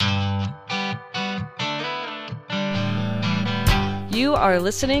You are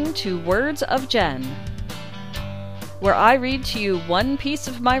listening to Words of Jen, where I read to you one piece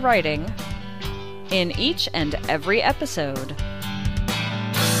of my writing in each and every episode.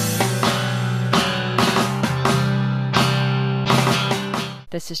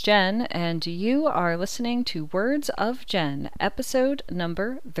 This is Jen, and you are listening to Words of Jen, episode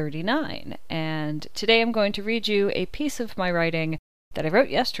number 39. And today I'm going to read you a piece of my writing that I wrote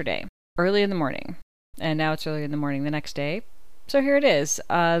yesterday, early in the morning. And now it's early in the morning the next day. So here it is.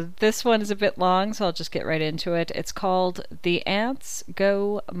 This one is a bit long, so I'll just get right into it. It's called The Ants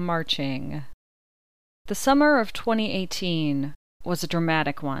Go Marching. The summer of 2018 was a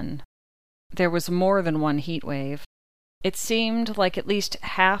dramatic one. There was more than one heat wave. It seemed like at least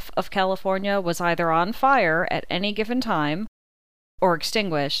half of California was either on fire at any given time, or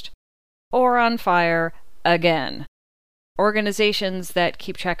extinguished, or on fire again. Organizations that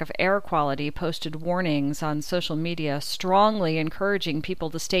keep track of air quality posted warnings on social media strongly encouraging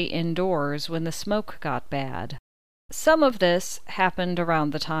people to stay indoors when the smoke got bad. Some of this happened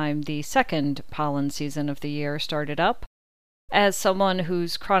around the time the second pollen season of the year started up. As someone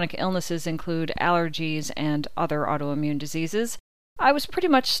whose chronic illnesses include allergies and other autoimmune diseases, I was pretty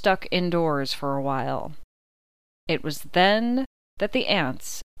much stuck indoors for a while. It was then that the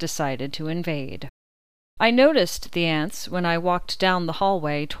ants decided to invade. I noticed the ants when I walked down the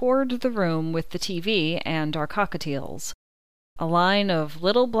hallway toward the room with the TV and our cockatiels. A line of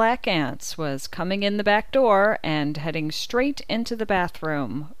little black ants was coming in the back door and heading straight into the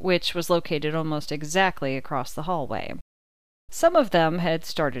bathroom, which was located almost exactly across the hallway. Some of them had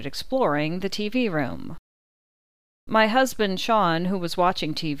started exploring the TV room. My husband, Sean, who was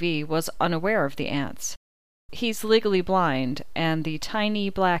watching TV, was unaware of the ants. He's legally blind, and the tiny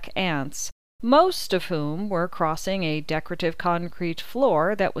black ants, most of whom were crossing a decorative concrete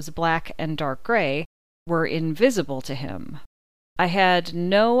floor that was black and dark gray, were invisible to him. I had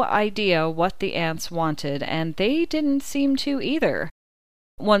no idea what the ants wanted, and they didn't seem to either.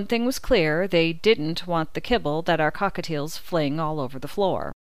 One thing was clear, they didn't want the kibble that our cockatiels fling all over the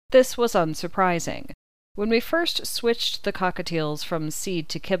floor. This was unsurprising. When we first switched the cockatiels from seed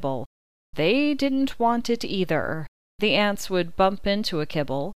to kibble, they didn't want it either. The ants would bump into a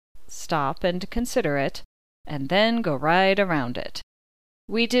kibble, stop and consider it, and then go right around it.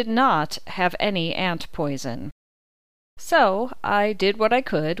 We did not have any ant poison. So I did what I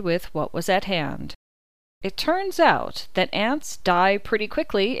could with what was at hand. It turns out that ants die pretty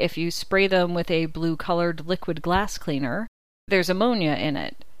quickly if you spray them with a blue-colored liquid glass cleaner. There's ammonia in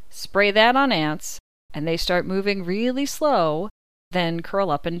it. Spray that on ants, and they start moving really slow, then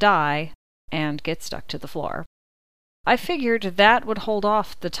curl up and die, and get stuck to the floor. I figured that would hold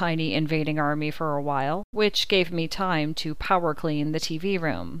off the tiny invading army for a while, which gave me time to power clean the TV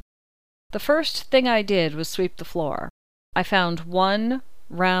room. The first thing I did was sweep the floor. I found one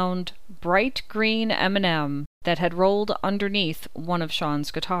round, bright green M&M that had rolled underneath one of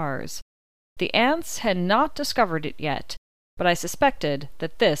Sean's guitars. The ants had not discovered it yet, but I suspected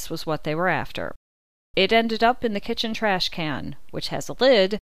that this was what they were after. It ended up in the kitchen trash can, which has a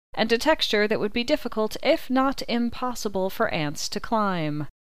lid and a texture that would be difficult, if not impossible, for ants to climb.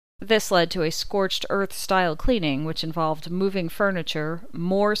 This led to a scorched earth-style cleaning, which involved moving furniture,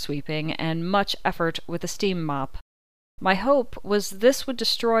 more sweeping, and much effort with a steam mop. My hope was this would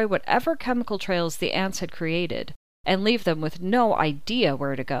destroy whatever chemical trails the ants had created, and leave them with no idea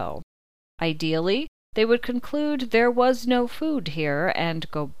where to go. Ideally, they would conclude there was no food here and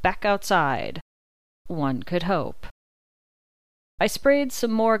go back outside. One could hope. I sprayed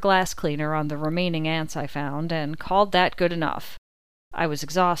some more glass cleaner on the remaining ants I found, and called that good enough. I was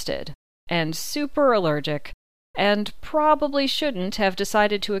exhausted, and super allergic, and probably shouldn't have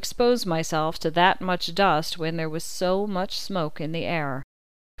decided to expose myself to that much dust when there was so much smoke in the air.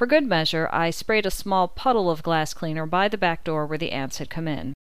 For good measure, I sprayed a small puddle of glass cleaner by the back door where the ants had come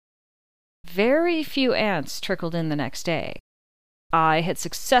in. Very few ants trickled in the next day. I had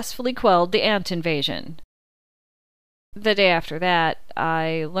successfully quelled the ant invasion. The day after that,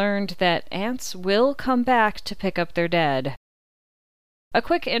 I learned that ants will come back to pick up their dead. A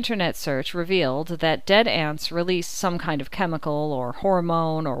quick internet search revealed that dead ants release some kind of chemical or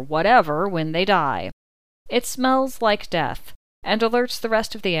hormone or whatever when they die. It smells like death, and alerts the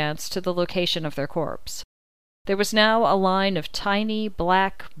rest of the ants to the location of their corpse. There was now a line of tiny,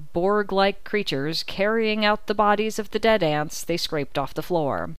 black, Borg-like creatures carrying out the bodies of the dead ants they scraped off the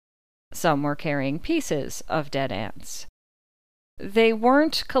floor. Some were carrying pieces of dead ants. They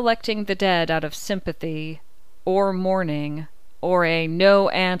weren't collecting the dead out of sympathy or mourning, or a no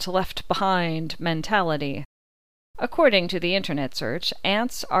ant left behind mentality. According to the internet search,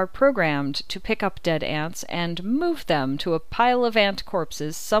 ants are programmed to pick up dead ants and move them to a pile of ant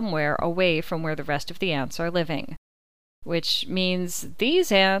corpses somewhere away from where the rest of the ants are living. Which means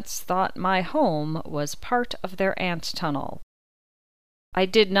these ants thought my home was part of their ant tunnel. I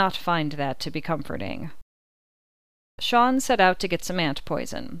did not find that to be comforting. Sean set out to get some ant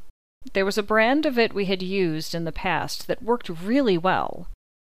poison. There was a brand of it we had used in the past that worked really well.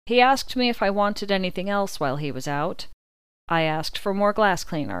 He asked me if I wanted anything else while he was out. I asked for more glass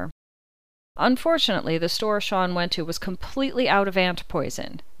cleaner. Unfortunately, the store Sean went to was completely out of ant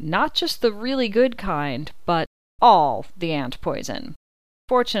poison. Not just the really good kind, but all the ant poison.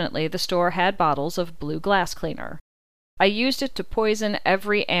 Fortunately, the store had bottles of blue glass cleaner. I used it to poison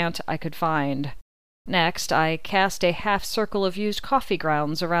every ant I could find. Next, I cast a half circle of used coffee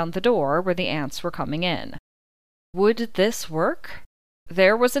grounds around the door where the ants were coming in. Would this work?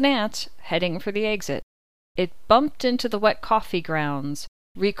 There was an ant heading for the exit. It bumped into the wet coffee grounds,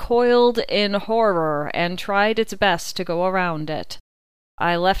 recoiled in horror, and tried its best to go around it.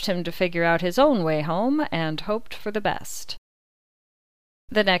 I left him to figure out his own way home and hoped for the best.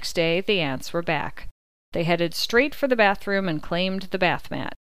 The next day, the ants were back. They headed straight for the bathroom and claimed the bath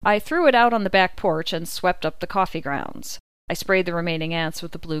mat. I threw it out on the back porch and swept up the coffee grounds. I sprayed the remaining ants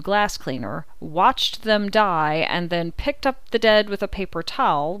with the blue glass cleaner, watched them die, and then picked up the dead with a paper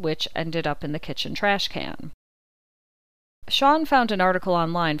towel, which ended up in the kitchen trash can. Sean found an article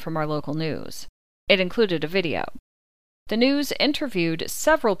online from our local news. It included a video. The news interviewed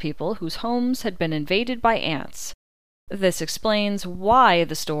several people whose homes had been invaded by ants. This explains why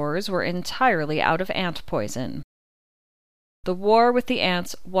the stores were entirely out of ant poison. The war with the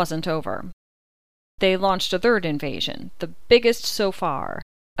ants wasn't over. They launched a third invasion, the biggest so far.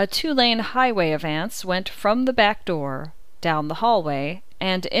 A 2-lane highway of ants went from the back door, down the hallway,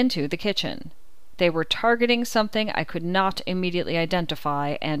 and into the kitchen. They were targeting something I could not immediately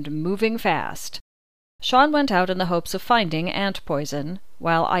identify and moving fast. Sean went out in the hopes of finding ant poison,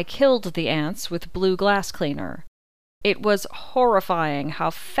 while I killed the ants with blue glass cleaner. It was horrifying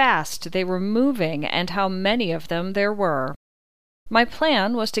how fast they were moving and how many of them there were. My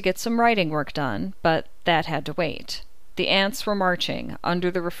plan was to get some writing work done, but that had to wait. The ants were marching,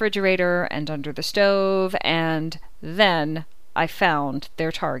 under the refrigerator and under the stove, and then I found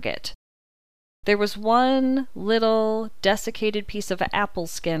their target. There was one little, desiccated piece of apple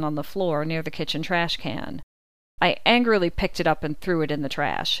skin on the floor near the kitchen trash can. I angrily picked it up and threw it in the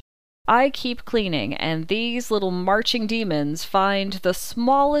trash. I keep cleaning, and these little marching demons find the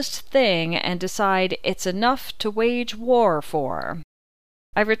smallest thing and decide it's enough to wage war for.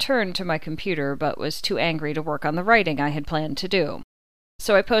 I returned to my computer, but was too angry to work on the writing I had planned to do.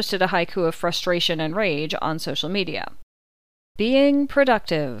 So I posted a haiku of frustration and rage on social media. Being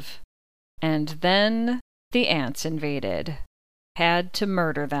productive. And then the ants invaded. Had to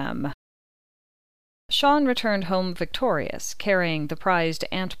murder them. Sean returned home victorious, carrying the prized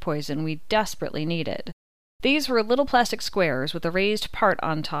ant poison we desperately needed. These were little plastic squares with a raised part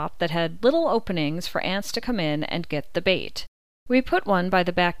on top that had little openings for ants to come in and get the bait. We put one by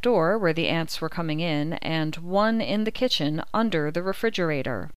the back door where the ants were coming in, and one in the kitchen under the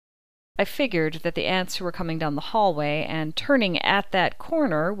refrigerator. I figured that the ants who were coming down the hallway and turning at that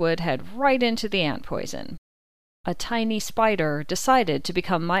corner would head right into the ant poison. A tiny spider decided to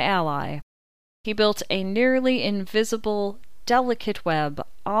become my ally. He built a nearly invisible, delicate web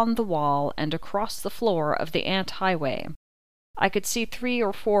on the wall and across the floor of the ant highway. I could see 3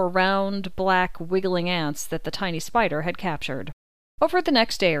 or 4 round, black, wiggling ants that the tiny spider had captured. Over the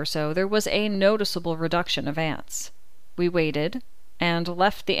next day or so, there was a noticeable reduction of ants. We waited, and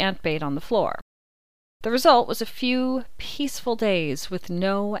left the ant bait on the floor. The result was a few peaceful days with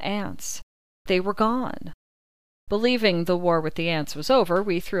no ants. They were gone. Believing the war with the ants was over,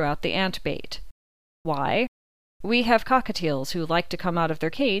 we threw out the ant bait. Why? We have cockatiels who like to come out of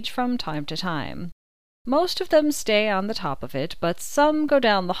their cage from time to time. Most of them stay on the top of it, but some go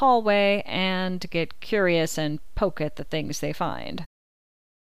down the hallway and get curious and poke at the things they find.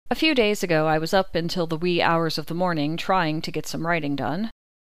 A few days ago, I was up until the wee hours of the morning trying to get some writing done.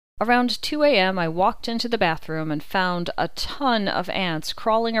 Around 2 a.m., I walked into the bathroom and found a ton of ants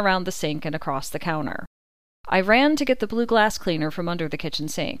crawling around the sink and across the counter. I ran to get the blue glass cleaner from under the kitchen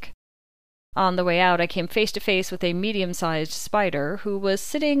sink. On the way out, I came face to face with a medium-sized spider who was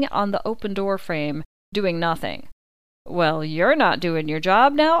sitting on the open door frame, doing nothing. "Well, you're not doing your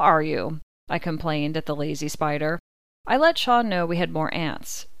job now, are you?" I complained at the lazy spider. I let Sean know we had more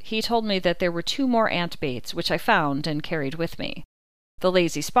ants. He told me that there were 2 more ant baits, which I found and carried with me. The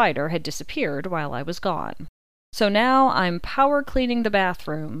lazy spider had disappeared while I was gone. So now I'm power cleaning the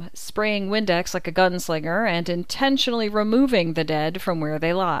bathroom, spraying Windex like a gunslinger, and intentionally removing the dead from where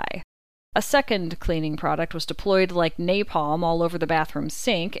they lie. A second cleaning product was deployed like napalm all over the bathroom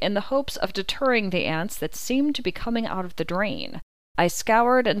sink in the hopes of deterring the ants that seemed to be coming out of the drain. I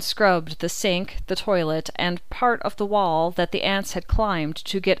scoured and scrubbed the sink, the toilet, and part of the wall that the ants had climbed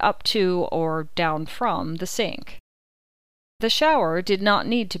to get up to or down from the sink. The shower did not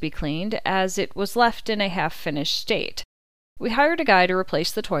need to be cleaned, as it was left in a half-finished state. We hired a guy to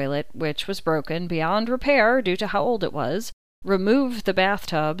replace the toilet, which was broken beyond repair due to how old it was, removed the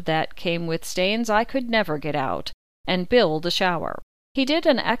bathtub that came with stains I could never get out, and build a shower. He did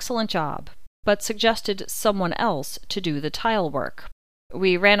an excellent job, but suggested someone else to do the tile work.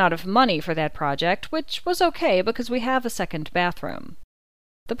 We ran out of money for that project, which was okay because we have a second bathroom.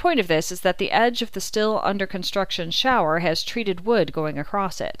 The point of this is that the edge of the still under construction shower has treated wood going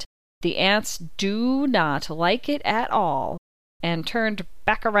across it. The ants do not like it at all, and turned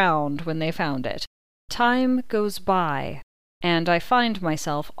back around when they found it. Time goes by, and I find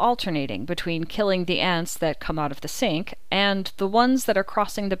myself alternating between killing the ants that come out of the sink and the ones that are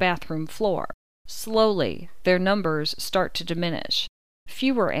crossing the bathroom floor. Slowly, their numbers start to diminish.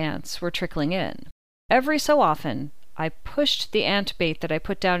 Fewer ants were trickling in. Every so often, I pushed the ant bait that I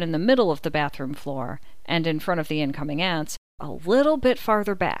put down in the middle of the bathroom floor, and in front of the incoming ants, a little bit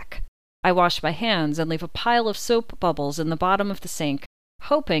farther back. I wash my hands and leave a pile of soap bubbles in the bottom of the sink,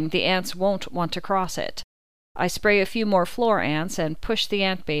 hoping the ants won't want to cross it. I spray a few more floor ants and push the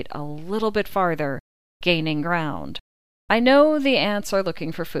ant bait a little bit farther, gaining ground. I know the ants are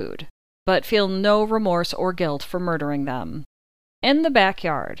looking for food, but feel no remorse or guilt for murdering them. In the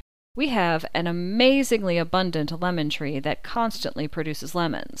backyard, we have an amazingly abundant lemon tree that constantly produces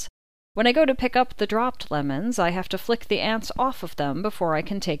lemons. When I go to pick up the dropped lemons, I have to flick the ants off of them before I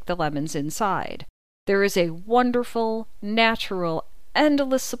can take the lemons inside. There is a wonderful, natural,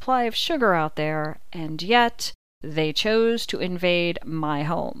 endless supply of sugar out there, and yet they chose to invade my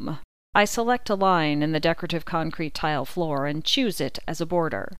home. I select a line in the decorative concrete tile floor and choose it as a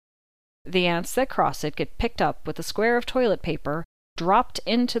border. The ants that cross it get picked up with a square of toilet paper, dropped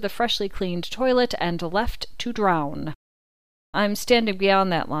into the freshly cleaned toilet, and left to drown. I'm standing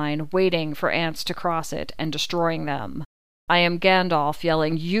beyond that line, waiting for ants to cross it and destroying them. I am Gandalf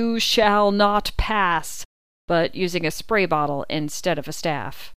yelling, "You shall not pass!" but using a spray bottle instead of a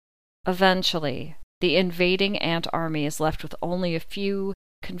staff. Eventually, the invading ant army is left with only a few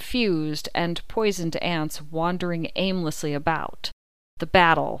confused and poisoned ants wandering aimlessly about. The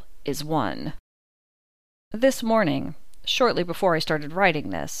battle is won. This morning, shortly before I started writing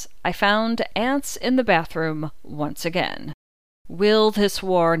this, I found ants in the bathroom once again. Will this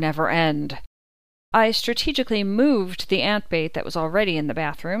war never end? I strategically moved the ant bait that was already in the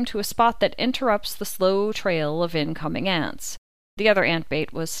bathroom to a spot that interrupts the slow trail of incoming ants. The other ant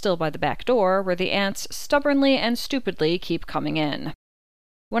bait was still by the back door, where the ants stubbornly and stupidly keep coming in.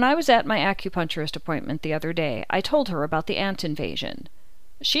 When I was at my acupuncturist appointment the other day, I told her about the ant invasion.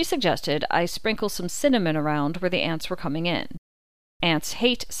 She suggested I sprinkle some cinnamon around where the ants were coming in. Ants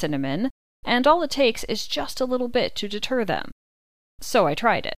hate cinnamon, and all it takes is just a little bit to deter them. So I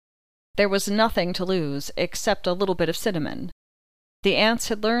tried it. There was nothing to lose except a little bit of cinnamon. The ants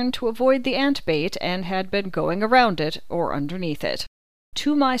had learned to avoid the ant bait and had been going around it or underneath it.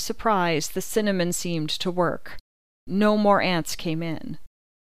 To my surprise, the cinnamon seemed to work. No more ants came in.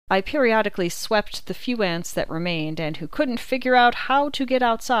 I periodically swept the few ants that remained and who couldn't figure out how to get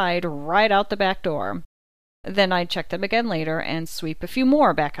outside right out the back door. Then I'd check them again later and sweep a few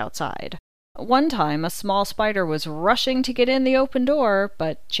more back outside. One time a small spider was rushing to get in the open door,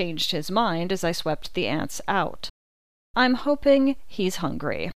 but changed his mind as I swept the ants out. I'm hoping he's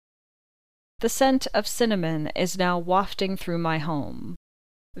hungry. The scent of cinnamon is now wafting through my home.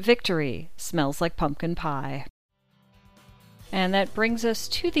 Victory smells like pumpkin pie. And that brings us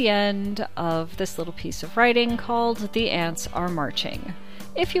to the end of this little piece of writing called The Ants Are Marching.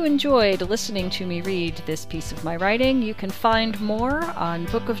 If you enjoyed listening to me read this piece of my writing, you can find more on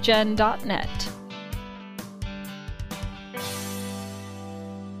bookofjen.net.